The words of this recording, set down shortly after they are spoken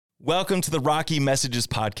Welcome to the Rocky Messages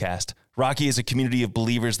podcast. Rocky is a community of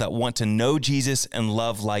believers that want to know Jesus and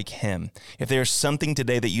love like him. If there's something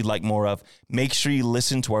today that you'd like more of, make sure you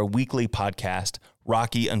listen to our weekly podcast,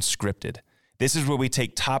 Rocky Unscripted. This is where we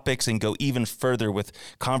take topics and go even further with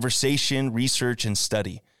conversation, research, and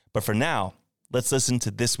study. But for now, let's listen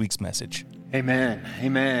to this week's message. Amen.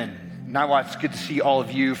 Amen. Nightwatch, it's good to see all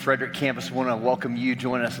of you. Frederick Campus, want to welcome you,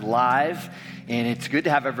 join us live. And it's good to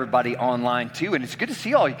have everybody online too. And it's good to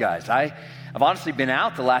see all you guys. I've honestly been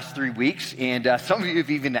out the last 3 weeks, and some of you have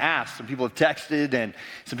even asked. Some people have texted, and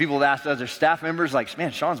some people have asked other staff members, like,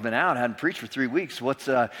 man, Sean's been out, hadn't preached for 3 weeks.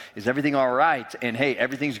 Is everything all right? And hey,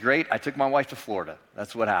 everything's great. I took my wife to Florida.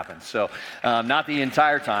 That's what happened. So not the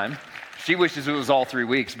entire time. She wishes it was all 3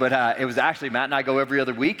 weeks, but it was actually, Matt and I go every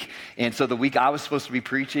other week. And so the week I was supposed to be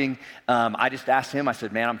preaching, I just asked him, I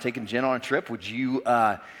said, man, I'm taking Jen on a trip.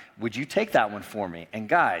 Would you take that one for me? And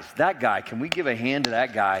guys, that guy, can we give a hand to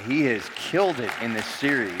that guy? He has killed it in this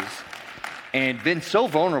series and been so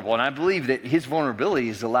vulnerable. And I believe that his vulnerability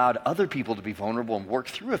has allowed other people to be vulnerable and work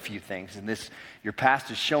through a few things in this Your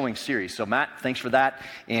Past is Showing series. So Matt, thanks for that.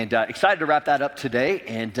 And excited to wrap that up today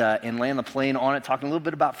and land the plane on it, talking a little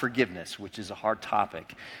bit about forgiveness, which is a hard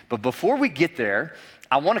topic. But before we get there,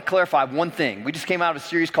 I want to clarify one thing. We just came out of a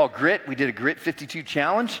series called Grit. We did a Grit 52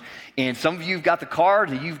 challenge, and some of you have got the card,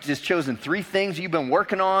 and you've just chosen 3 things you've been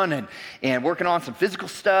working on, and working on some physical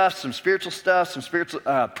stuff, some spiritual stuff, some spiritual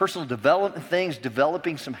personal development things,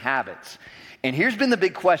 developing some habits. And here's been the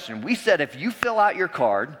big question. We said if you fill out your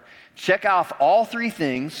card, check off all 3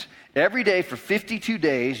 things every day for 52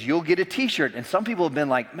 days, you'll get a t-shirt. And some people have been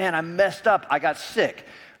like, man, I messed up. I got sick.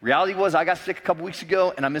 Reality was I got sick a couple weeks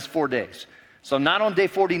ago, and I missed 4 days. So I'm not on day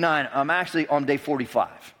 49, I'm actually on day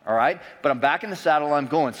 45, all right? But I'm back in the saddle, I'm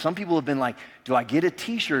going. Some people have been like, do I get a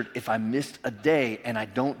t-shirt if I missed a day and I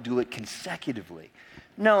don't do it consecutively?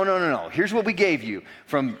 No. Here's what we gave you.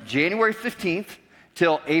 From January 15th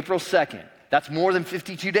till April 2nd. That's more than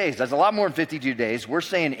 52 days. That's a lot more than 52 days. We're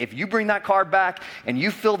saying if you bring that card back and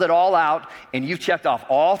you filled it all out and you've checked off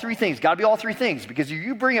all 3 things, got to be all 3 things, because if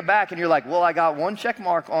you bring it back and you're like, well, I got 1 check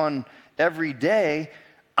mark on every day,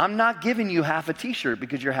 I'm not giving you half a t-shirt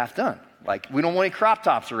because you're half done. Like, we don't want any crop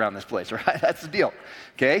tops around this place, right? That's the deal,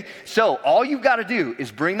 okay? So all you've got to do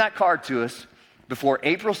is bring that card to us before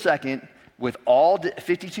April 2nd with all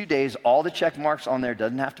 52 days, all the check marks on there,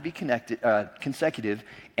 doesn't have to be consecutive,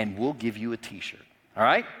 and we'll give you a t-shirt, all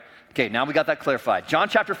right? Okay, now we got that clarified. John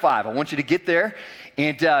chapter 5, I want you to get there.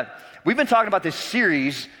 And we've been talking about this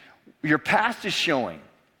series, Your Past is Showing.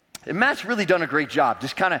 And Matt's really done a great job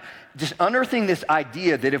just unearthing this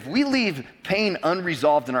idea that if we leave pain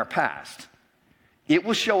unresolved in our past, it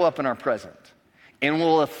will show up in our present and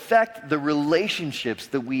will affect the relationships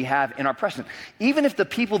that we have in our present. Even if the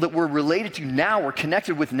people that we're related to now, we're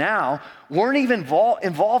connected with now, weren't even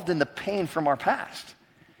involved in the pain from our past.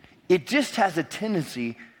 It just has a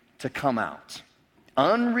tendency to come out.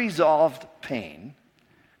 Unresolved pain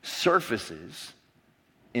surfaces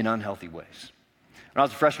in unhealthy ways. When I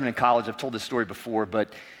was a freshman in college, I've told this story before,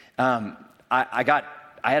 but I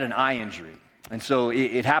had an eye injury. And so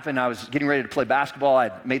it happened, I was getting ready to play basketball. I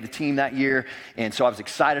had made the team that year, and so I was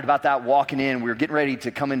excited about that, walking in. We were getting ready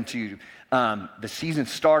to come into the season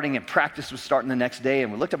starting, and practice was starting the next day.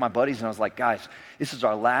 And we looked at my buddies, and I was like, guys, this is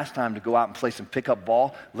our last time to go out and play some pickup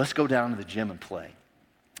ball. Let's go down to the gym and play.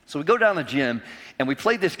 So we go down to the gym, and we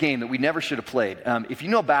played this game that we never should have played. If you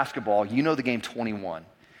know basketball, you know the game 21.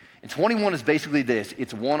 And 21 is basically this.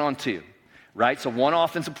 It's 1-on-2, right? So 1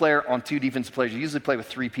 offensive player on 2 defensive players. You usually play with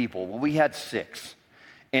 3 people. Well, we had 6.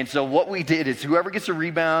 And so what we did is whoever gets a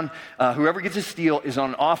rebound, whoever gets a steal is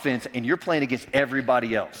on offense, and you're playing against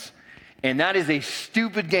everybody else. And that is a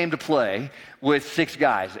stupid game to play with 6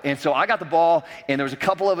 guys. And so I got the ball, and there was a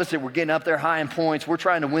couple of us that were getting up there high in points. We're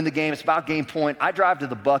trying to win the game. It's about game point. I drive to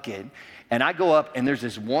the bucket, and I go up, and there's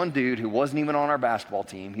this one dude who wasn't even on our basketball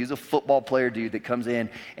team. He's a football player dude that comes in,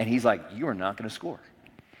 and he's like, you are not going to score.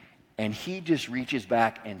 And he just reaches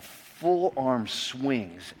back and full arm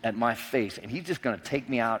swings at my face, and he's just going to take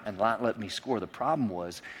me out and not let me score. The problem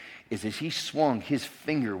is as he swung, his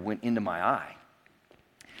finger went into my eye.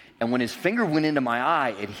 And when his finger went into my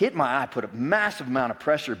eye, it hit my eye, put a massive amount of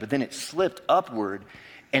pressure, but then it slipped upward,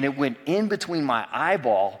 and it went in between my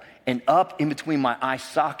eyeball and up in between my eye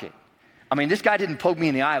socket. I mean, this guy didn't poke me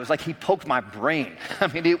in the eye. It was like he poked my brain. I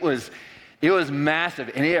mean, it was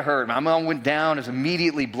massive, and it hurt. My mom went down. It was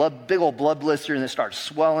immediately big old blood blister, and it started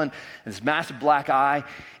swelling, this massive black eye,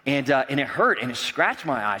 and it hurt, and it scratched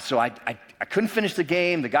my eye. So I couldn't finish the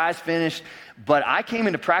game. The guys finished, but I came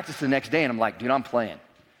into practice the next day, and I'm like, dude, I'm playing.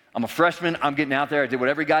 I'm a freshman, I'm getting out there. I did what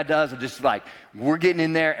every guy does. I'm just like, we're getting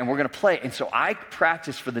in there and we're gonna play. And so I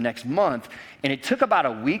practiced for the next month, and it took about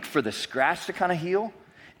a week for the scratch to kind of heal,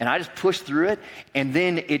 and I just pushed through it. And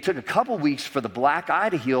then it took a couple weeks for the black eye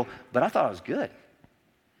to heal, but I thought I was good.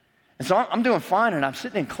 And so I'm doing fine, and I'm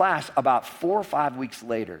sitting in class about 4 or 5 weeks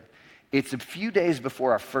later. It's a few days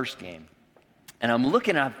before our first game. And I'm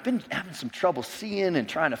looking, I've been having some trouble seeing and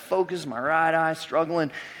trying to focus, my right eye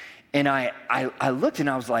struggling. And I looked and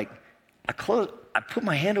I was like, I put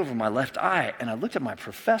my hand over my left eye and I looked at my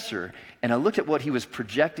professor and I looked at what he was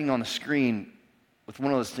projecting on the screen with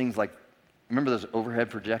one of those things like, remember those overhead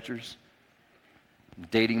projectors? I'm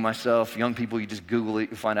dating myself, young people, you just Google it,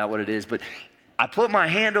 you find out what it is. But I put my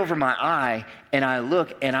hand over my eye and I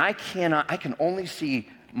look and I can only see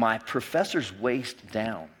my professor's waist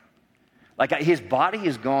down. Like his body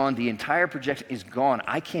is gone, the entire projection is gone.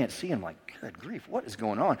 I can't see him. Like, good grief, what is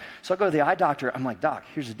going on? So I go to the eye doctor. I'm like, Doc,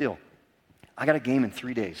 here's the deal. I got a game in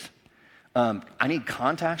 3 days. I need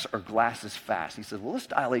contacts or glasses fast. He says, well, let's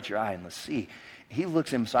dilate your eye and let's see. He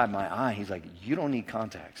looks inside my eye. He's like, you don't need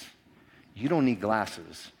contacts. You don't need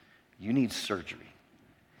glasses. You need surgery.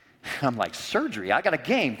 I'm like, surgery? I got a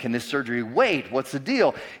game. Can this surgery wait? What's the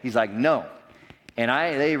deal? He's like, no. And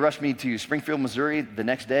they rushed me to Springfield, Missouri. The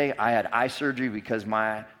next day, I had eye surgery because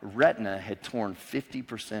my retina had torn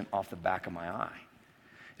 50% off the back of my eye.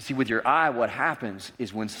 You see, with your eye, what happens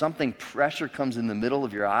is when pressure comes in the middle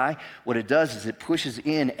of your eye, what it does is it pushes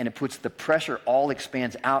in and it puts the pressure all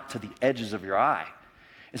expands out to the edges of your eye.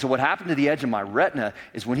 And so what happened to the edge of my retina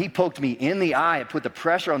is when he poked me in the eye, it put the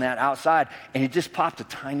pressure on that outside, and it just popped a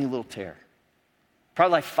tiny little tear.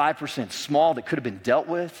 Probably like 5%, small, that could have been dealt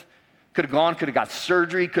with. Could have got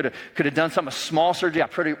surgery, could have done a small surgery. I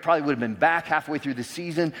probably would have been back halfway through the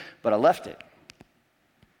season, but I left it.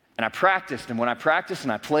 And I practiced, and when I practiced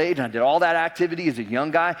and I played and I did all that activity as a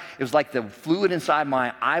young guy, it was like the fluid inside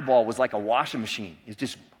my eyeball was like a washing machine. It was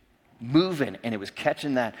just moving, and it was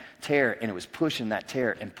catching that tear, and it was pushing that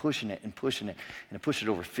tear and pushing it and pushing it, and it pushed it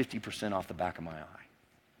over 50% off the back of my eye.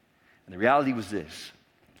 And the reality was this: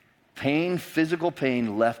 pain, physical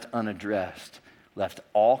pain left unaddressed, left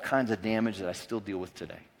all kinds of damage that I still deal with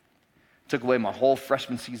today. Took away my whole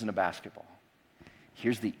freshman season of basketball.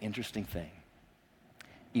 Here's the interesting thing.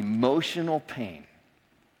 Emotional pain,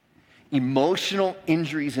 emotional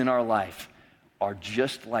injuries in our life are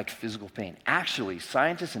just like physical pain. Actually,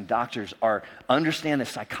 scientists and doctors understand this.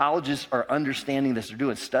 Psychologists are understanding this. They're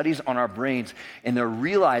doing studies on our brains, and they're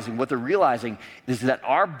realizing is that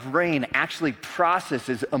our brain actually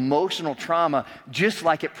processes emotional trauma just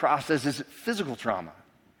like it processes physical trauma.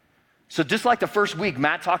 So just like the first week,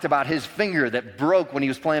 Matt talked about his finger that broke when he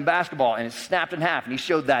was playing basketball, and it snapped in half, and he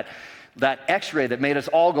showed that x-ray that made us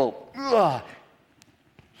all go, ugh.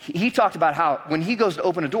 He talked about how when he goes to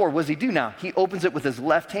open a door, what does he do now? He opens it with his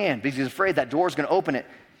left hand because he's afraid that door is going to open it.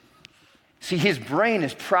 See, his brain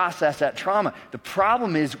has processed that trauma. The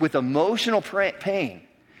problem is with emotional pain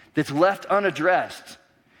that's left unaddressed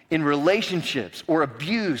in relationships or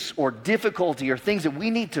abuse or difficulty or things that we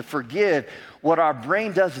need to forgive, what our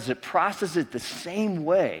brain does is it processes it the same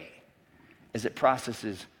way as it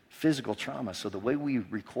processes physical trauma. So the way we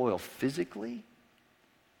recoil physically,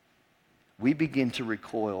 we begin to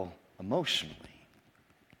recoil emotionally.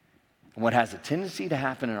 And what has a tendency to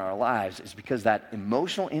happen in our lives is because that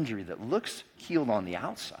emotional injury that looks healed on the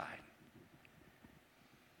outside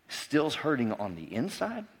still's hurting on the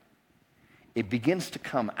inside, it begins to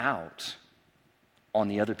come out on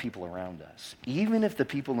the other people around us, even if the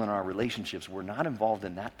people in our relationships were not involved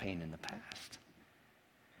in that pain in the past.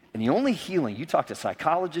 And the only healing, you talk to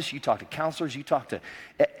psychologists, you talk to counselors,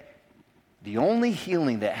 the only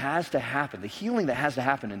healing that has to happen, the healing that has to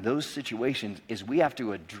happen in those situations is we have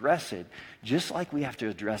to address it just like we have to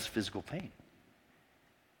address physical pain.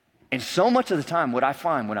 And so much of the time, what I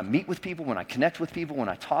find when I meet with people, when I connect with people, when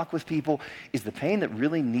I talk with people, is the pain that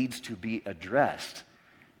really needs to be addressed.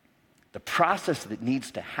 The process that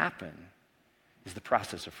needs to happen is the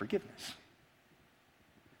process of forgiveness.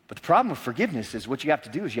 But the problem with forgiveness is what you have to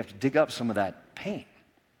do is you have to dig up some of that pain.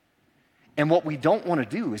 And what we don't want to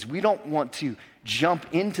do is we don't want to jump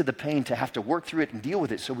into the pain to have to work through it and deal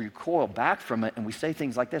with it, so we recoil back from it and we say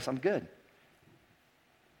things like this: I'm good.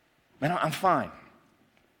 Man, I'm fine.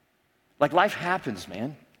 Like, life happens,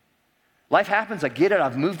 man. Life happens, I get it,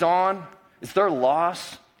 I've moved on. It's their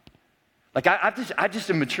loss. Like, I just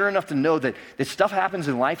am mature enough to know that stuff happens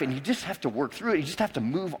in life and you just have to work through it. You just have to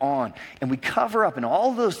move on. And we cover up in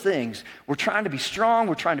all of those things. We're trying to be strong.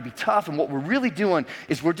 We're trying to be tough. And what we're really doing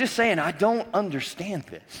is we're just saying, I don't understand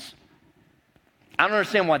this. I don't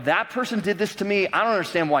understand why that person did this to me. I don't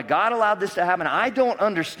understand why God allowed this to happen. I don't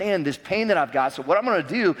understand this pain that I've got. So what I'm going to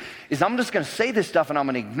do is I'm just going to say this stuff and I'm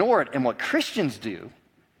going to ignore it. And what Christians do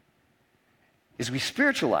is we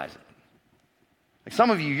spiritualize it. Like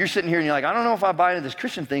some of you, you're sitting here and you're like, I don't know if I buy into this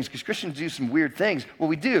Christian things because Christians do some weird things. Well,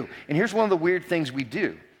 we do. And here's one of the weird things we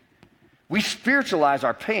do. We spiritualize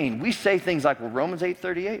our pain. We say things like, well, Romans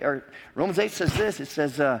 8:38, or Romans 8 says this. It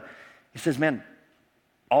says, man,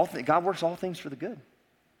 God works all things for the good.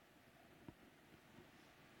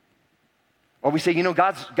 Or we say,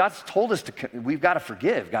 God's told us we've got to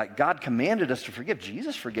forgive. God commanded us to forgive.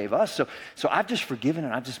 Jesus forgave us, so I've just forgiven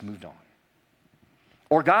and I've just moved on.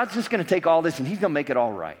 Or God's just going to take all this and he's going to make it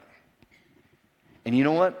all right. And you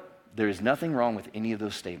know what? There is nothing wrong with any of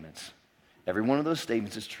those statements. Every one of those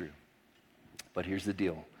statements is true. But here's the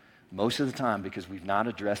deal. Most of the time, because we've not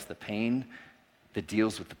addressed the pain that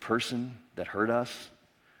deals with the person that hurt us,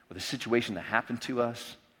 or the situation that happened to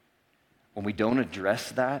us, when we don't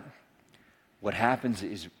address that, what happens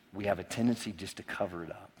is we have a tendency just to cover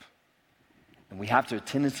it up. And we have a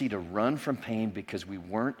tendency to run from pain because we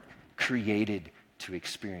weren't created to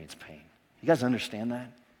experience pain. You guys understand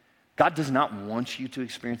that? God does not want you to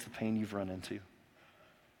experience the pain you've run into.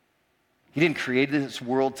 He didn't create this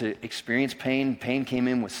world to experience pain. Pain came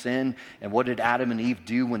in with sin. And what did Adam and Eve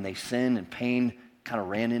do when they sinned and pain kind of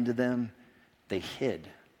ran into them? They hid.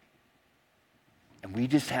 And we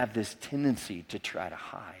just have this tendency to try to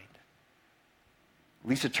hide.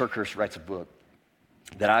 Lisa TerKeurst writes a book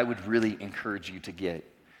that I would really encourage you to get.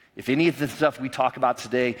 If any of the stuff we talk about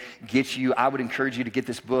today gets you, I would encourage you to get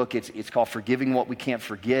this book. It's called Forgiving What We Can't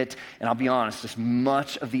Forget. And I'll be honest, just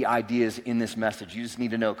much of the ideas in this message, you just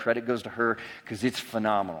need to know, credit goes to her because it's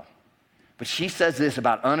phenomenal. But she says this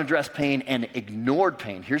about unaddressed pain and ignored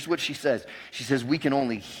pain. Here's what she says. She says, we can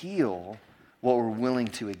only heal what we're willing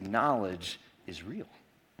to acknowledge is real.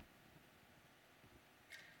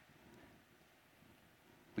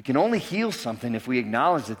 We can only heal something if we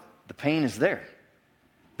acknowledge that the pain is there,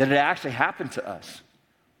 that it actually happened to us.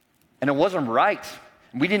 And it wasn't right.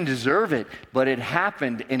 We didn't deserve it, but it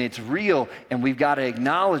happened and it's real and we've got to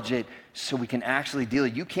acknowledge it so we can actually deal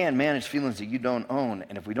it. You can't manage feelings that you don't own,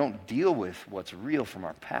 and if we don't deal with what's real from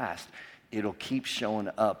our past, it'll keep showing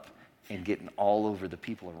up and getting all over the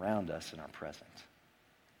people around us in our present.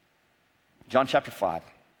 John chapter 5.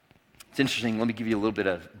 It's interesting. Let me give you a little bit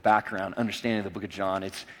of background, understanding of the book of John.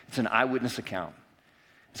 It's an eyewitness account.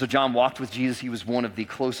 So John walked with Jesus. He was one of the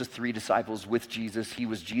closest three disciples with Jesus. He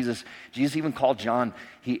was Jesus. Jesus even called John.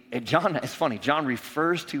 It's funny. John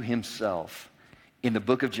refers to himself in the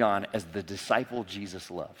book of John as the disciple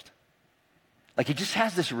Jesus loved. Like he just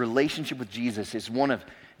has this relationship with Jesus. It's one of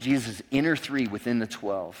Jesus' inner three within the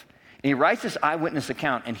 12. And he writes this eyewitness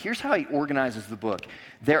account, and here's how he organizes the book.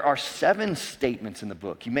 There are 7 statements in the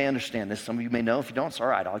book. You may understand this. Some of you may know. If you don't, it's all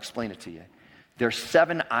right. I'll explain it to you. There are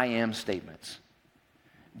 7 I am statements.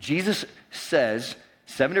 Jesus says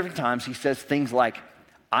 7 different times, he says things like,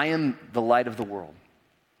 I am the light of the world.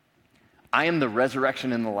 I am the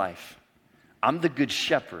resurrection and the life. I'm the good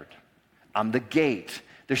shepherd. I'm the gate.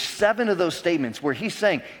 There's 7 of those statements where he's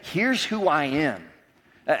saying, here's who I am.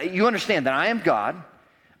 You understand that I am God,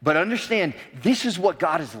 but understand this is what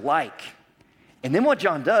God is like. And then what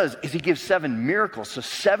John does is he gives 7 miracles. So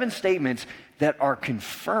 7 statements that are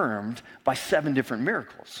confirmed by 7 different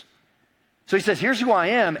miracles. So he says, here's who I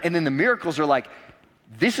am. And then the miracles are like,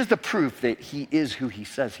 this is the proof that he is who he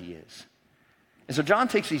says he is. And so John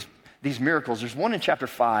takes these miracles. There's one in chapter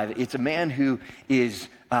 5. It's a man who is,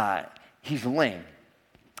 he's lame.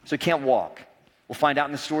 So he can't walk. We'll find out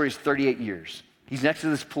in the story he's 38 years. He's next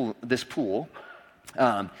to this pool.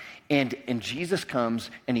 And Jesus comes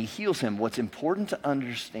and he heals him. What's important to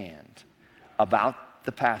understand about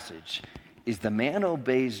the passage is the man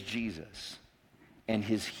obeys Jesus, and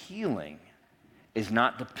his healing is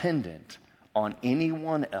not dependent on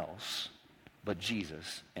anyone else but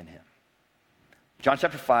Jesus and him. John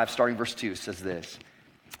chapter 5, starting verse 2, says this.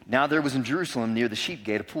 Now there was in Jerusalem near the sheep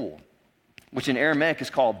gate a pool, which in Aramaic is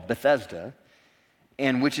called Bethesda,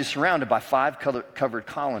 and which is surrounded by 5 covered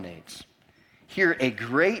colonnades. Here a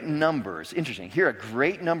great number, it's interesting, here a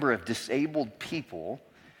great number of disabled people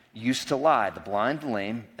used to lie, the blind, the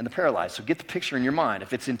lame, and the paralyzed. So get the picture in your mind.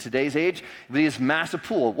 If it's in today's age, it would be this massive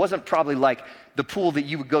pool. It wasn't probably like the pool that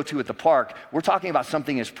you would go to at the park. We're talking about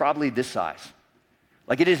something that's probably this size.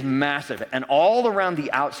 Like it is massive. And all around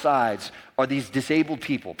the outsides are these disabled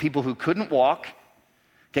people, people who couldn't walk,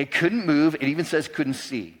 okay, couldn't move, it even says couldn't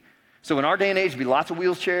see. So in our day and age, it'd be lots of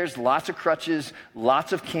wheelchairs, lots of crutches,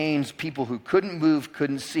 lots of canes, people who couldn't move,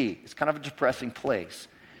 couldn't see. It's kind of a depressing place.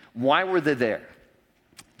 Why were they there?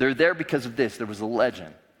 They're there because of this. There was a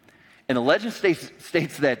legend. And the legend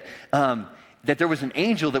states that there was an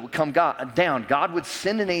angel that would come down. God would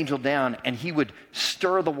send an angel down, and he would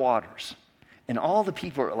stir the waters. And all the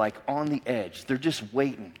people are like on the edge. They're just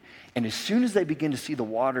waiting. And as soon as they begin to see the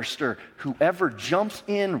water stir, whoever jumps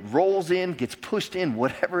in, rolls in, gets pushed in,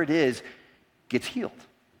 whatever it is, gets healed.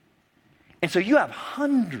 And so you have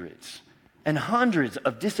hundreds and hundreds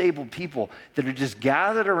of disabled people that are just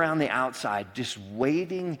gathered around the outside, just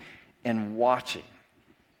waiting and watching.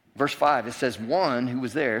 Verse 5, it says, one who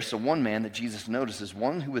was there, so one man that Jesus notices,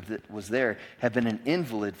 one who was there had been an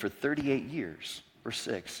invalid for 38 years. Verse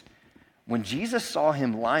 6, when Jesus saw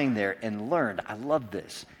him lying there and learned, I love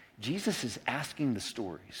this, Jesus is asking the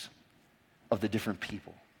stories of the different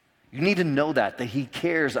people. You need to know that he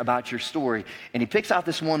cares about your story. And he picks out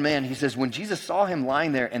this one man. He says, when Jesus saw him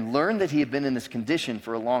lying there and learned that he had been in this condition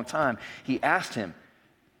for a long time, he asked him,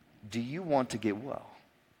 do you want to get well?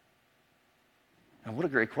 And what a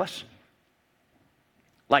great question.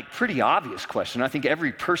 Like, pretty obvious question. I think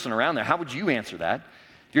every person around there, how would you answer that?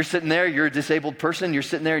 You're sitting there, you're a disabled person, you're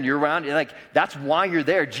sitting there and you're around, you're like, that's why you're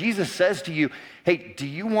there. Jesus says to you, hey, do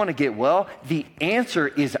you want to get well? The answer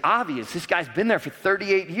is obvious. This guy's been there for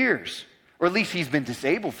 38 years, or at least he's been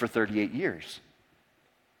disabled for 38 years.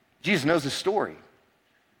 Jesus knows his story.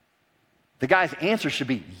 The guy's answer should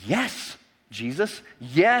be, yes, Jesus,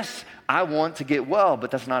 yes, I want to get well, but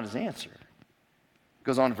that's not his answer.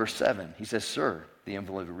 Goes on to verse 7. He says, sir, the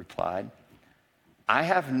invalid replied, I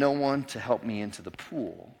have no one to help me into the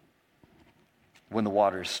pool when the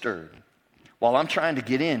water is stirred. While I'm trying to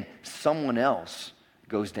get in, someone else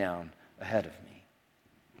goes down ahead of me.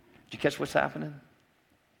 Did you catch what's happening?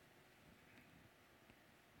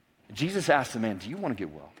 Jesus asked the man, do you want to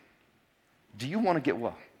get well? Do you want to get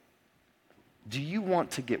well? Do you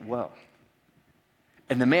want to get well?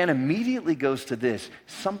 And the man immediately goes to this,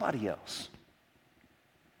 somebody else.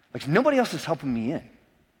 Like, nobody else is helping me in.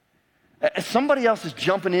 Somebody else is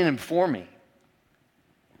jumping in for me.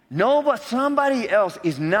 No, but somebody else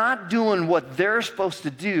is not doing what they're supposed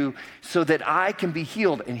to do so that I can be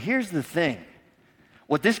healed. And here's the thing.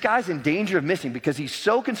 What this guy's in danger of missing, because he's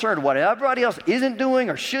so concerned with what everybody else isn't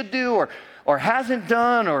doing or should do or hasn't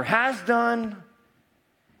done or has done,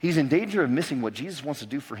 he's in danger of missing what Jesus wants to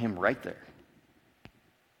do for him right there.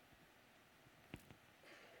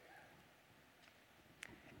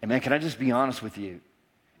 And man, can I just be honest with you?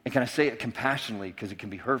 And can I say it compassionately because it can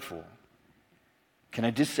be hurtful? Can I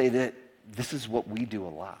just say that this is what we do a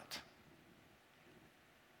lot?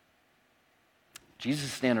 Jesus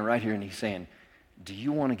is standing right here and he's saying, do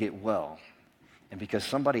you want to get well? And because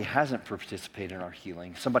somebody hasn't participated in our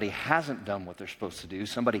healing, somebody hasn't done what they're supposed to do,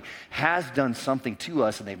 somebody has done something to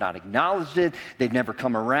us and they've not acknowledged it, they've never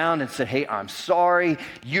come around and said, hey, I'm sorry,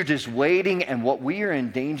 you're just waiting. And what we are in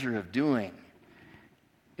danger of doing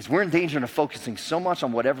is we're in danger of focusing so much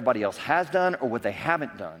on what everybody else has done or what they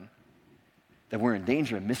haven't done that we're in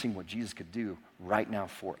danger of missing what Jesus could do right now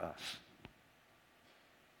for us.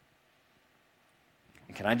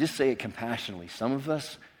 And can I just say it compassionately? Some of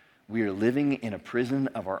us, we are living in a prison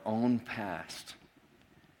of our own past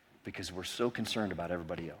because we're so concerned about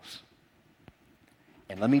everybody else.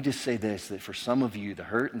 And let me just say this, that for some of you, the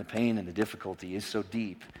hurt and the pain and the difficulty is so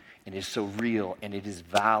deep and is so real and it is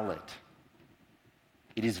valid.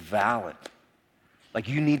 It is valid. Like,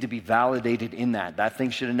 you need to be validated in that. That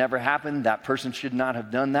thing should have never happened. That person should not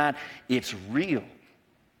have done that. It's real.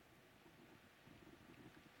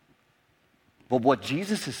 But what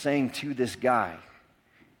Jesus is saying to this guy,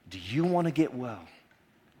 do you want to get well?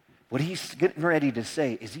 What he's getting ready to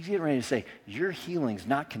say is he's getting ready to say, your healing's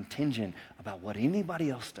not contingent about what anybody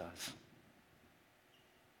else does.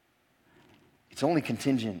 It's only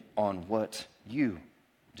contingent on what you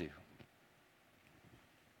do.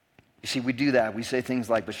 You see, we do that. We say things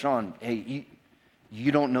like, but Sean, hey,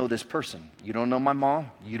 you don't know this person. You don't know my mom.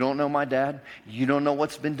 You don't know my dad. You don't know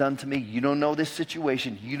what's been done to me. You don't know this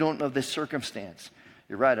situation. You don't know this circumstance.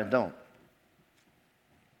 You're right, I don't.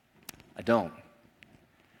 I don't.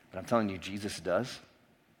 But I'm telling you, Jesus does.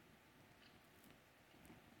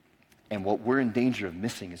 And what we're in danger of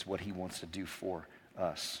missing is what he wants to do for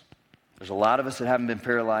us. There's a lot of us that haven't been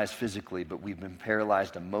paralyzed physically, but we've been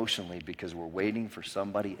paralyzed emotionally because we're waiting for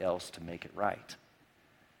somebody else to make it right.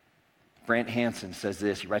 Brant Hansen says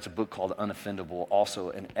this. He writes a book called Unoffendable,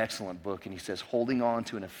 also an excellent book, and he says, holding on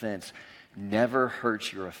to an offense never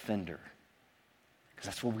hurts your offender, because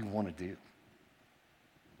that's what we want to do.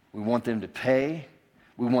 We want them to pay.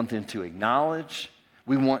 We want them to acknowledge.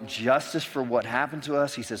 We want justice for what happened to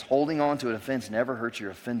us. He says, holding on to an offense never hurts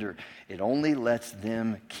your offender. It only lets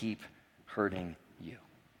them keep hurting you.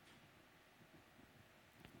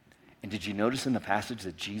 And did you notice in the passage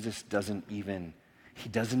that Jesus doesn't even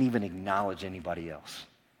acknowledge anybody else?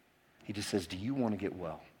 He just says, do you want to get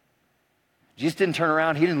well? Jesus didn't turn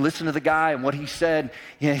around. He didn't listen to the guy and what he said.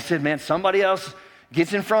 He said, man, somebody else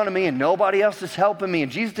gets in front of me and nobody else is helping me.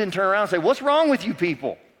 And Jesus didn't turn around and say, what's wrong with you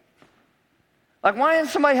people? Like, why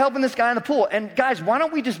isn't somebody helping this guy in the pool? And guys, why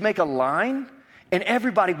don't we just make a line and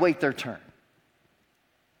everybody wait their turn?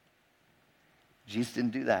 Jesus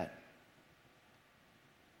didn't do that.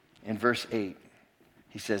 In verse 8,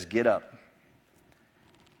 he says, get up,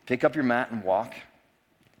 pick up your mat and walk.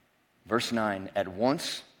 Verse 9, at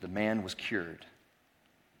once the man was cured.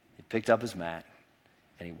 He picked up his mat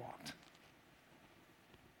and he walked.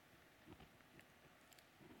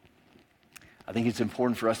 I think it's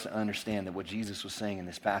important for us to understand that what Jesus was saying in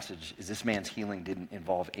this passage is this man's healing didn't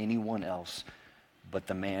involve anyone else but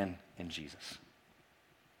the man and Jesus.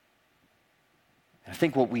 And I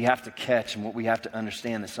think what we have to catch and what we have to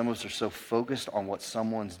understand, that some of us are so focused on what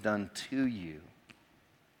someone's done to you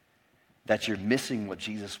that you're missing what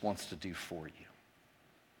Jesus wants to do for you.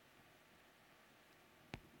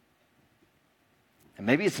 And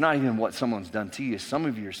maybe it's not even what someone's done to you. Some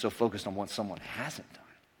of you are so focused on what someone hasn't done.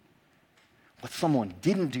 What someone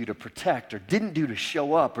didn't do to protect or didn't do to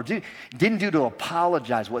show up or didn't do to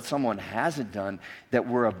apologize, what someone hasn't done, that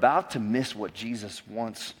we're about to miss what Jesus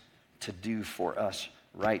wants to do for us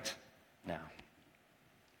right now.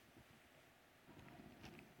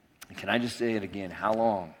 And can I just say it again? How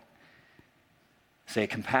long? Say it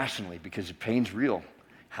compassionately because the pain's real.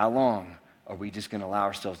 How long are we just going to allow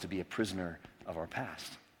ourselves to be a prisoner of our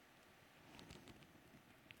past?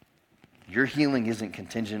 Your healing isn't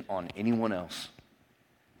contingent on anyone else.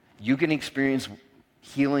 You can experience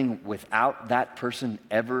healing without that person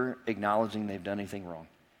ever acknowledging they've done anything wrong.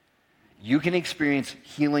 You can experience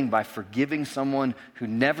healing by forgiving someone who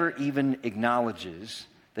never even acknowledges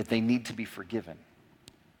that they need to be forgiven.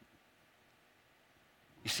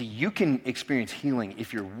 You see, you can experience healing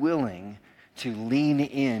if you're willing to lean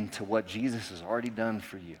into what Jesus has already done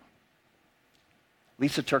for you.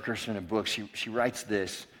 Lisa Turkerson in a book, she writes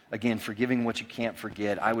this, again, Forgiving What You Can't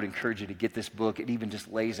Forget. I would encourage you to get this book. It even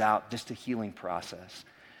just lays out just a healing process.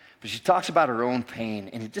 But she talks about her own pain,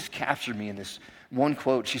 and it just captured me in this one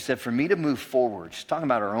quote. She said, for me to move forward, she's talking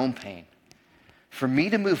about her own pain. For me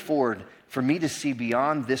to move forward, for me to see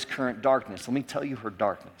beyond this current darkness, let me tell you her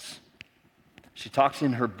darkness. She talks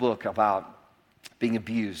in her book about being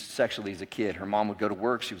abused sexually as a kid. Her mom would go to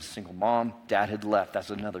work. She was a single mom. Dad had left. That's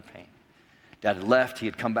another pain. Dad had left. He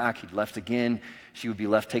had come back. He'd left again. She would be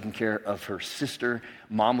left taking care of her sister.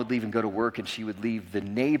 Mom would leave and go to work, and she would leave the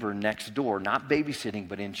neighbor next door, not babysitting,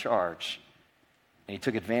 but in charge. And he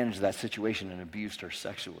took advantage of that situation and abused her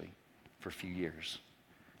sexually for a few years.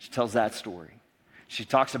 She tells that story. She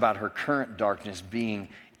talks about her current darkness being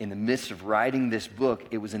in the midst of writing this book.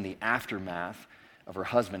 It was in the aftermath of her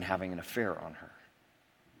husband having an affair on her.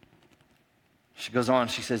 She goes on,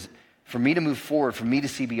 she says, for me to move forward, for me to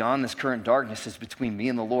see beyond this current darkness is between me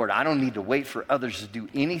and the Lord. I don't need to wait for others to do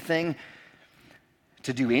anything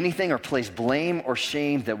or place blame or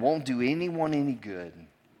shame that won't do anyone any good.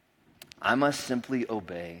 I must simply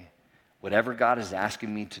obey whatever God is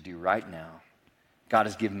asking me to do right now. God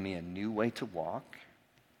has given me a new way to walk,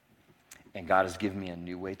 and God has given me a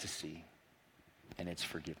new way to see, and it's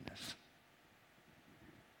forgiveness.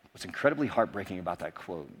 What's incredibly heartbreaking about that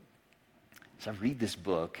quote is I read this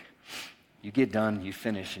book, you get done, you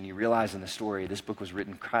finish, and you realize in the story, this book was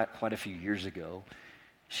written quite a few years ago.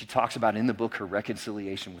 She talks about in the book her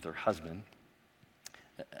reconciliation with her husband,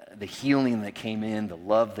 the healing that came in, the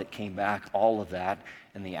love that came back, all of that.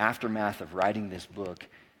 In the aftermath of writing this book,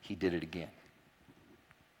 he did it again.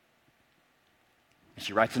 And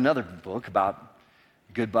she writes another book about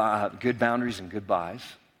good boundaries and goodbyes,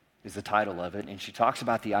 is the title of it. And she talks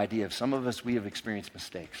about the idea of some of us, we have experienced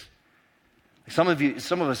mistakes. Some of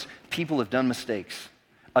us, people have done mistakes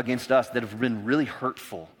against us that have been really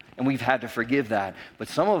hurtful, and we've had to forgive that. But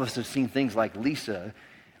some of us have seen things like Lisa,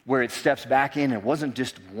 where it steps back in, and it wasn't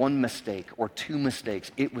just one mistake or two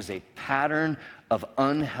mistakes. It was a pattern of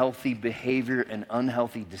unhealthy behavior and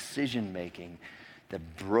unhealthy decision-making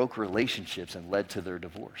that broke relationships and led to their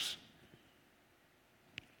divorce.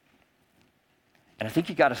 And I think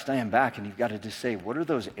you got to stand back and you've got to just say, what are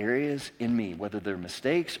those areas in me, whether they're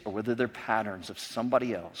mistakes or whether they're patterns of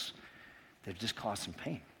somebody else that have just caused some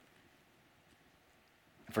pain?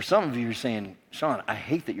 For some of you, you're saying, Sean, I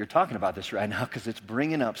hate that you're talking about this right now because it's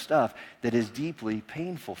bringing up stuff that is deeply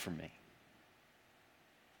painful for me.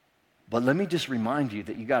 But let me just remind you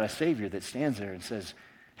that you got a Savior that stands there and says,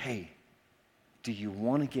 hey, do you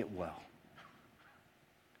want to get well?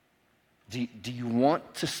 Do you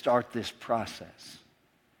want to start this process?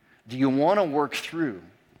 Do you want to work through?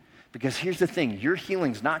 Because here's the thing, your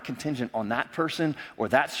healing's not contingent on that person or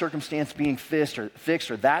that circumstance being fixed or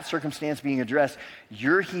that circumstance being addressed.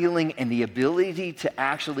 Your healing and the ability to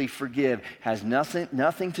actually forgive has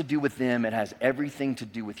nothing to do with them. It has everything to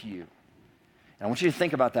do with you. And I want you to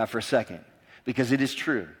think about that for a second, because it is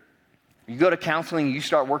true. You go to counseling, you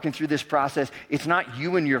start working through this process, it's not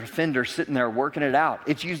you and your offender sitting there working it out.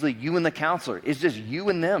 It's usually you and the counselor. It's just you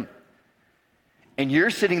and them. And you're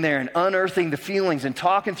sitting there and unearthing the feelings and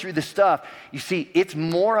talking through the stuff. You see, it's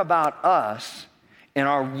more about us and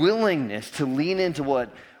our willingness to lean into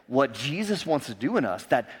what Jesus wants to do in us,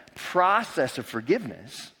 that process of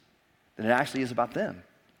forgiveness, than it actually is about them.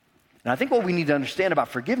 And I think what we need to understand about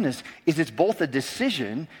forgiveness is it's both a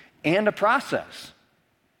decision and a process.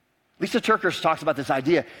 Lisa TerKeurst talks about this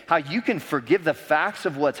idea, how you can forgive the facts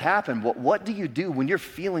of what's happened, but what do you do when your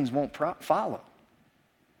feelings won't follow?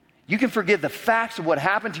 You can forgive the facts of what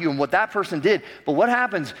happened to you and what that person did, but what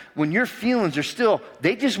happens when your feelings are still,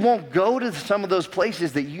 they just won't go to some of those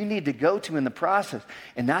places that you need to go to in the process.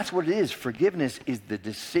 And that's what it is. Forgiveness is the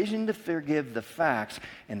decision to forgive the facts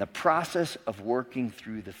and the process of working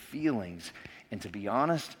through the feelings. And to be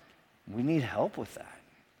honest, we need help with that.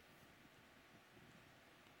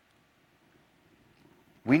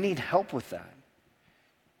 We need help with that.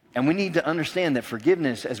 And we need to understand that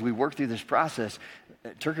forgiveness, as we work through this process,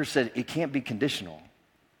 TerKeurst said it can't be conditional.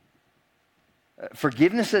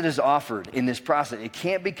 Forgiveness that is offered in this process, it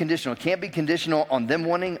can't be conditional. It can't be conditional on them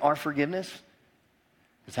wanting our forgiveness,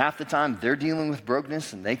 because half the time they're dealing with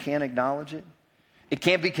brokenness and they can't acknowledge it. It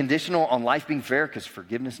can't be conditional on life being fair, because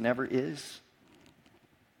forgiveness never is.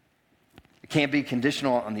 It can't be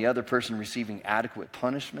conditional on the other person receiving adequate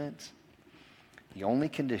punishment. The only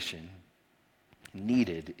condition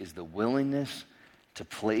needed is the willingness to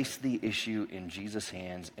place the issue in Jesus'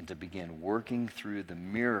 hands and to begin working through the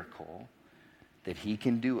miracle that he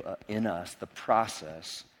can do in us, the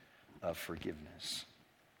process of forgiveness.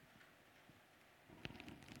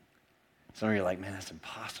 Some of you are like, man, that's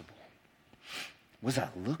impossible. What does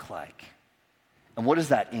that look like? And what does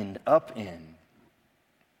that end up in?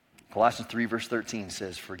 Colossians 3 verse 13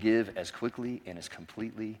 says, forgive as quickly and as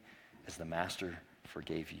completely as the master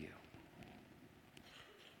forgave you.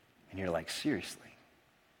 And you're like, seriously?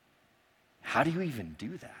 How do you even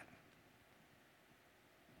do that?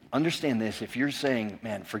 Understand this, if you're saying,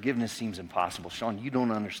 man, forgiveness seems impossible, Sean, you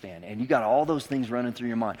don't understand, and you got all those things running through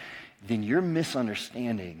your mind, then you're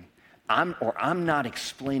misunderstanding, I'm not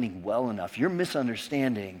explaining well enough. You're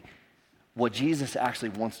misunderstanding what Jesus actually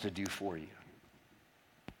wants to do for you.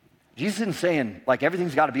 Jesus isn't saying, like,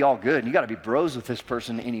 everything's got to be all good, and you got to be bros with this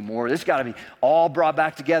person anymore. This got to be all brought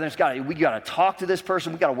back together. We got to talk to this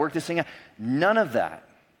person. We got to work this thing out. None of that.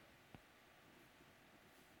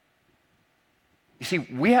 You see,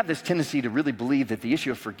 we have this tendency to really believe that the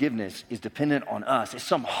issue of forgiveness is dependent on us. It's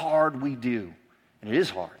something hard we do, and it is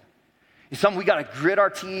hard. It's something we got to grit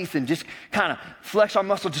our teeth and just kind of flex our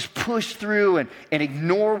muscle, just push through and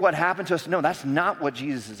ignore what happened to us. No, that's not what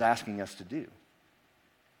Jesus is asking us to do.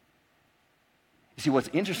 You see, what's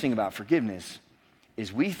interesting about forgiveness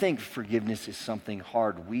is we think forgiveness is something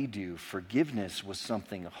hard we do. Forgiveness was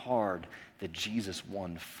something hard that Jesus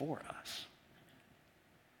won for us.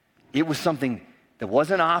 It was something that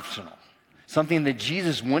wasn't optional, something that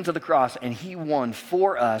Jesus went to the cross and he won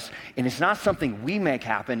for us. And it's not something we make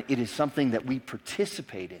happen, it is something that we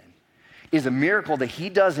participate in. It is a miracle that he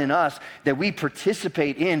does in us that we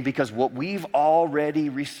participate in because what we've already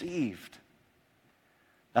received.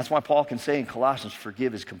 That's why Paul can say in Colossians,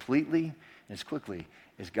 forgive as completely and as quickly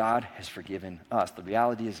as God has forgiven us. The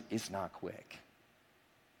reality is, it's not quick.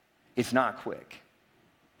 It's not quick.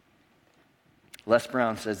 Les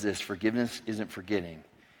Brown says this, forgiveness isn't forgetting,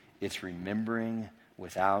 it's remembering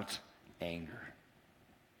without anger.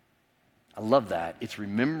 I love that. It's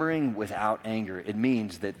remembering without anger. It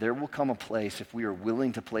means that there will come a place, if we are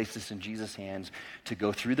willing to place this in Jesus' hands, to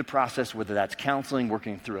go through the process, whether that's counseling,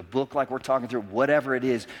 working through a book like we're talking through, whatever it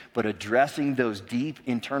is, but addressing those deep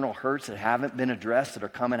internal hurts that haven't been addressed, that are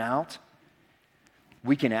coming out,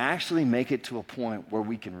 we can actually make it to a point where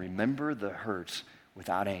we can remember the hurts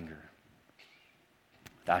without anger,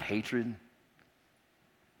 without hatred,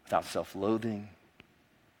 without self-loathing,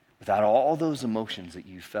 without all those emotions that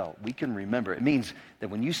you felt. We can remember. It means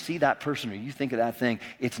that when you see that person or you think of that thing,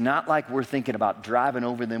 it's not like we're thinking about driving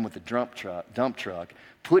over them with a dump truck,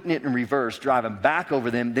 putting it in reverse, driving back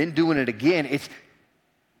over them, then doing it again.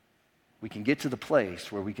 We can get to the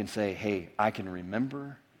place where we can say, hey, I can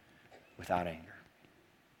remember without anger.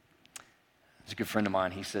 He's a good friend of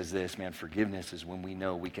mine. He says this, man, forgiveness is when we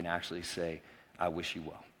know we can actually say, I wish you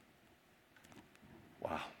well.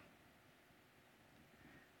 Wow.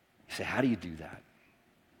 You say, how do you do that?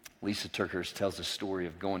 Lisa TerKeurst tells the story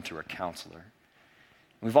of going to her counselor.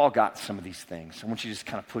 We've all got some of these things. I want you to just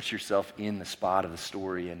kind of put yourself in the spot of the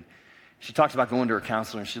story. And she talks about going to her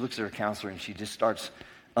counselor, and she looks at her counselor, and she just starts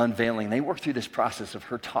unveiling. They work through this process of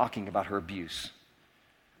her talking about her abuse,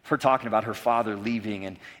 her talking about her father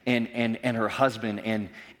leaving and her husband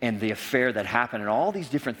and the affair that happened and all these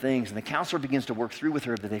different things. And the counselor begins to work through with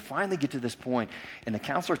her, but they finally get to this point, and the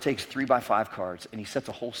counselor takes 3x5 cards, and he sets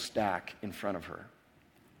a whole stack in front of her.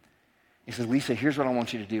 He says, Lisa, here's what I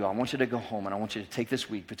want you to do. I want you to go home, and I want you to take this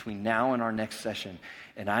week between now and our next session,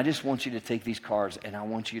 and I just want you to take these cards, and I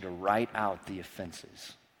want you to write out the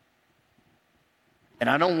offenses. And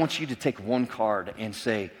I don't want you to take one card and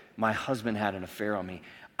say, my husband had an affair on me.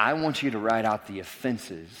 I want you to write out the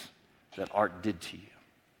offenses that Art did to you.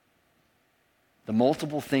 The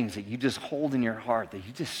multiple things that you just hold in your heart that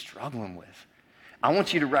you're just struggling with. I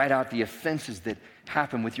want you to write out the offenses that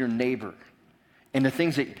happen with your neighbor and the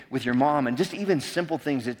things that with your mom, and just even simple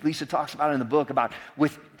things that Lisa talks about in the book about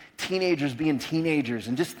with teenagers being teenagers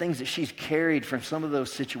and just things that she's carried from some of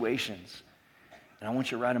those situations. And I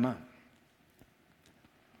want you to write them out.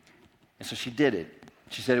 And so she did it.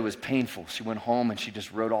 She said it was painful. She went home and she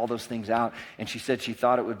just wrote all those things out. And she said she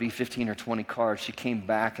thought it would be 15 or 20 cards. She came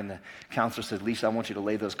back and the counselor said, Lisa, I want you to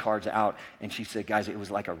lay those cards out. And she said, guys, it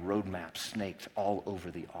was like a road map snaked all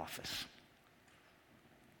over the office.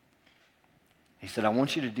 He said, I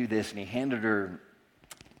want you to do this. And he handed her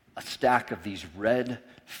a stack of these red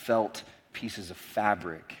felt pieces of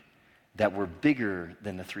fabric that were bigger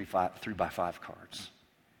than the 3x5 cards.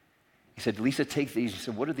 He said, Lisa, take these. He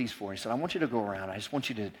said, what are these for? He said, I want you to go around. I just want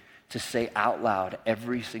you to say out loud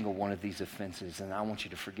every single one of these offenses, and I want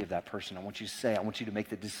you to forgive that person. I want you to make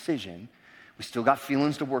the decision. We still got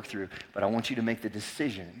feelings to work through, but I want you to make the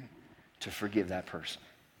decision to forgive that person.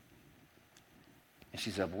 And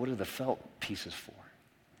she said, what are the felt pieces for?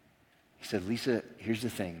 He said, Lisa, here's the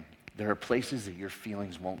thing. There are places that your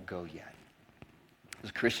feelings won't go yet. As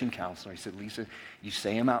a Christian counselor, he said, Lisa, you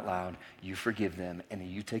say them out loud, you forgive them, and then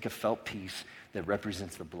you take a felt piece that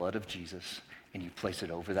represents the blood of Jesus, and you place it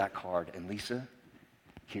over that card. And Lisa,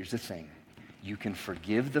 here's the thing. You can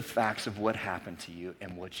forgive the facts of what happened to you,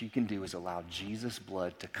 and what you can do is allow Jesus'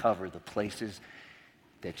 blood to cover the places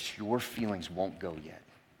that your feelings won't go yet.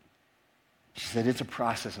 She said it's a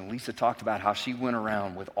process, and Lisa talked about how she went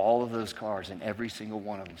around with all of those cards, and every single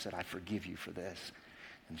one of them said, I forgive you for this.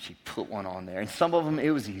 And she put one on there. And some of them,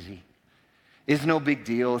 it was easy. It's no big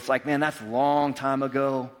deal. It's like, man, that's a long time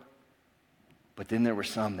ago. But then there were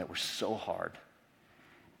some that were so hard.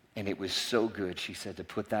 And it was so good, she said, to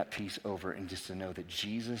put that piece over and just to know that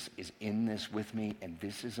Jesus is in this with me, and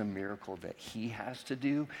this is a miracle that he has to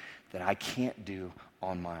do that I can't do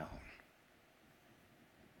on my own.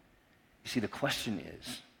 You see, the question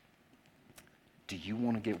is, do you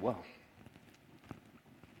want to get well?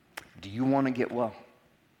 Do you want to get well?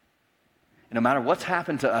 And no matter what's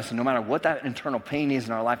happened to us, and no matter what that internal pain is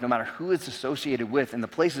in our life, no matter who it's associated with, and the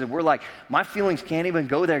places that we're like, my feelings can't even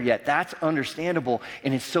go there yet, that's understandable.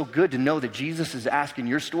 And it's so good to know that Jesus is asking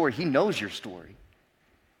your story. He knows your story.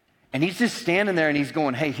 And he's just standing there and he's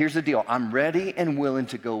going, hey, here's the deal. I'm ready and willing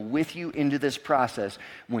to go with you into this process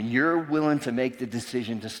when you're willing to make the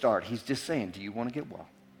decision to start. He's just saying, do you want to get well?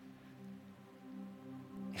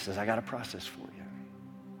 He says, I got a process for you.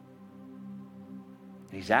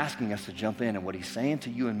 And he's asking us to jump in, and what he's saying to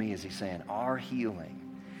you and me is he's saying our healing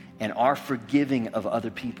and our forgiving of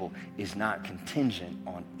other people is not contingent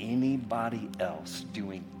on anybody else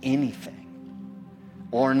doing anything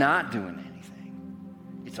or not doing anything.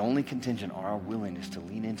 It's only contingent on our willingness to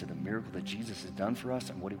lean into the miracle that Jesus has done for us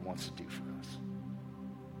and what he wants to do for us.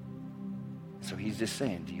 So he's just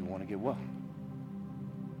saying, do you want to get well?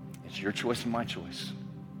 It's your choice and my choice.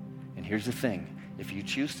 And here's the thing. If you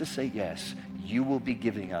choose to say yes, you will be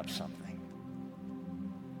giving up something.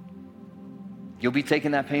 You'll be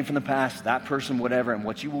taking that pain from the past, that person, whatever, and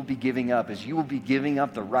what you will be giving up is you will be giving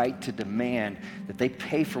up the right to demand that they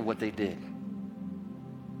pay for what they did.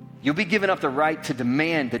 You'll be giving up the right to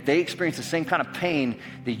demand that they experience the same kind of pain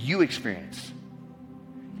that you experience.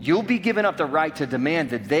 You'll be giving up the right to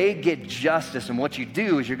demand that they get justice, and what you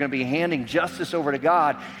do is you're going to be handing justice over to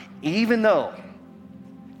God, even though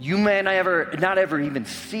you may not ever even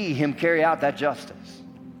see him carry out that justice.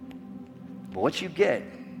 But what you get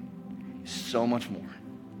is so much more.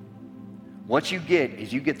 What you get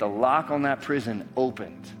is you get the lock on that prison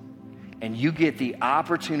opened, And you get the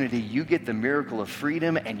opportunity, you get the miracle of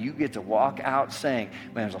freedom, and you get to walk out saying,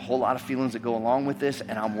 man, there's a whole lot of feelings that go along with this,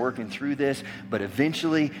 and I'm working through this, but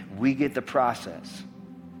eventually we get the process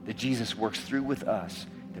that Jesus works through with us,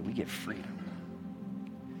 that we get freedom.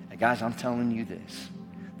 And guys, I'm telling you this,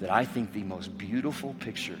 that I think the most beautiful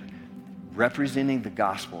picture representing the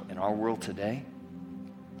gospel in our world today,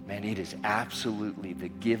 man, it is absolutely the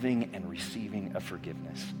giving and receiving of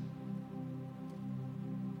forgiveness.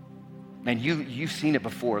 Man, you've seen it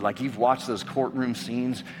before. Like you've watched those courtroom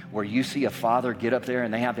scenes where you see a father get up there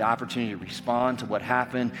and they have the opportunity to respond to what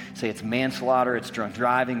happened. Say it's manslaughter, it's drunk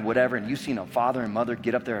driving, whatever. And you've seen a father and mother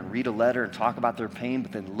get up there and read a letter and talk about their pain,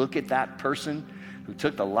 but then look at that person who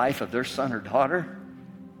took the life of their son or daughter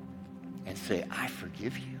and say, I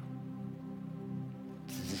forgive you.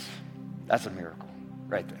 That's a miracle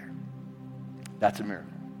right there. That's a miracle.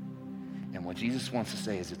 And what Jesus wants to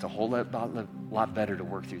say is it's a whole lot better to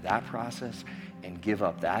work through that process and give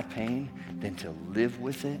up that pain than to live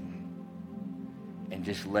with it and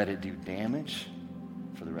just let it do damage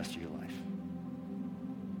for the rest of your life.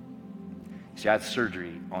 See, I had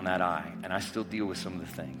surgery on that eye, and I still deal with some of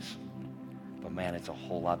the things. But man, it's a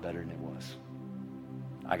whole lot better than it was.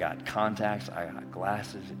 I got contacts, I got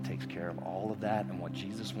glasses, it takes care of all of that. And what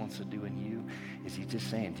Jesus wants to do in you is he's just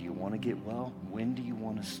saying, do you want to get well? When do you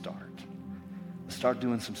want to start? Let's start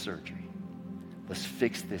doing some surgery. Let's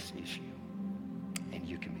fix this issue, and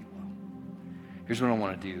you can be well. Here's what I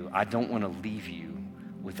want to do. I don't want to leave you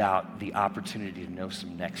without the opportunity to know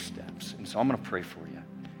some next steps. And so I'm going to pray for you.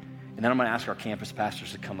 And then I'm going to ask our campus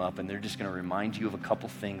pastors to come up, and they're just going to remind you of a couple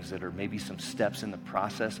things that are maybe some steps in the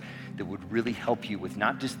process that would really help you with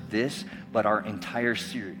not just this, but our entire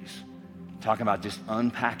series, talking about just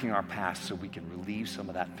unpacking our past so we can relieve some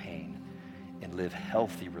of that pain and live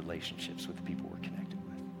healthy relationships with the people we're connected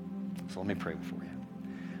with. So let me pray for you.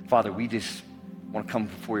 Father, we just want to come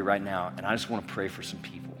before you right now, and I just want to pray for some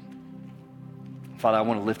people. Father, I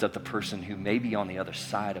want to lift up the person who may be on the other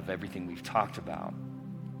side of everything we've talked about.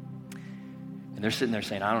 And they're sitting there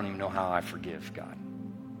saying, I don't even know how I forgive, God.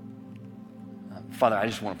 Father, I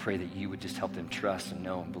just want to pray that you would just help them trust and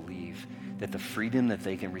know and believe that the freedom that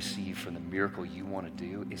they can receive from the miracle you want to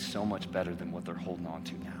do is so much better than what they're holding on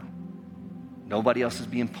to now. Nobody else is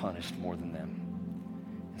being punished more than them.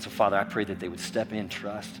 And so, Father, I pray that they would step in,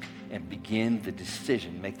 trust, and begin the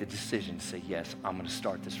decision, make the decision to say, yes, I'm going to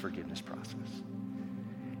start this forgiveness process.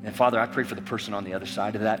 And Father, I pray for the person on the other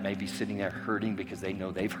side of that, maybe sitting there hurting because they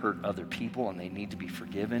know they've hurt other people and they need to be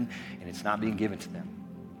forgiven, and it's not being given to them.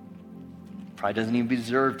 Probably doesn't even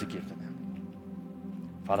deserve to give to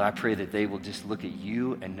them. Father, I pray that they will just look at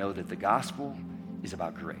you and know that the gospel is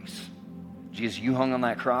about grace. Jesus, you hung on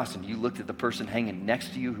that cross and you looked at the person hanging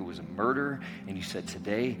next to you who was a murderer, and you said,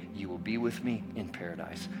 today you will be with me in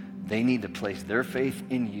paradise. They need to place their faith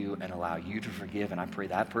in you and allow you to forgive, and I pray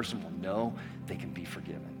that person will know they can be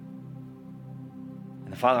forgiven.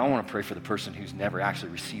 And Father, I want to pray for the person who's never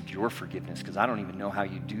actually received your forgiveness, because I don't even know how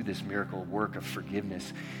you do this miracle work of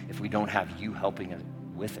forgiveness if we don't have you helping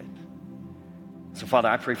with it. So Father,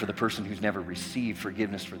 I pray for the person who's never received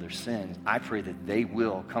forgiveness for their sins. I pray that they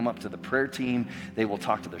will come up to the prayer team, they will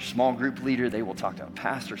talk to their small group leader, they will talk to a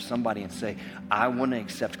pastor, somebody, and say, I want to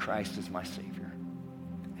accept Christ as my Savior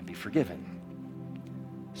and be forgiven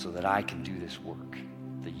so that I can do this work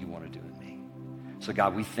that you want to do in me. So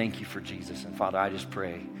God, we thank you for Jesus. And Father, I just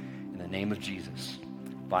pray in the name of Jesus,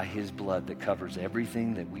 by his blood that covers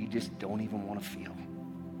everything that we just don't even want to feel.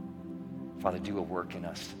 Father, do a work in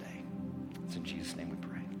us today. It's in Jesus' name we pray.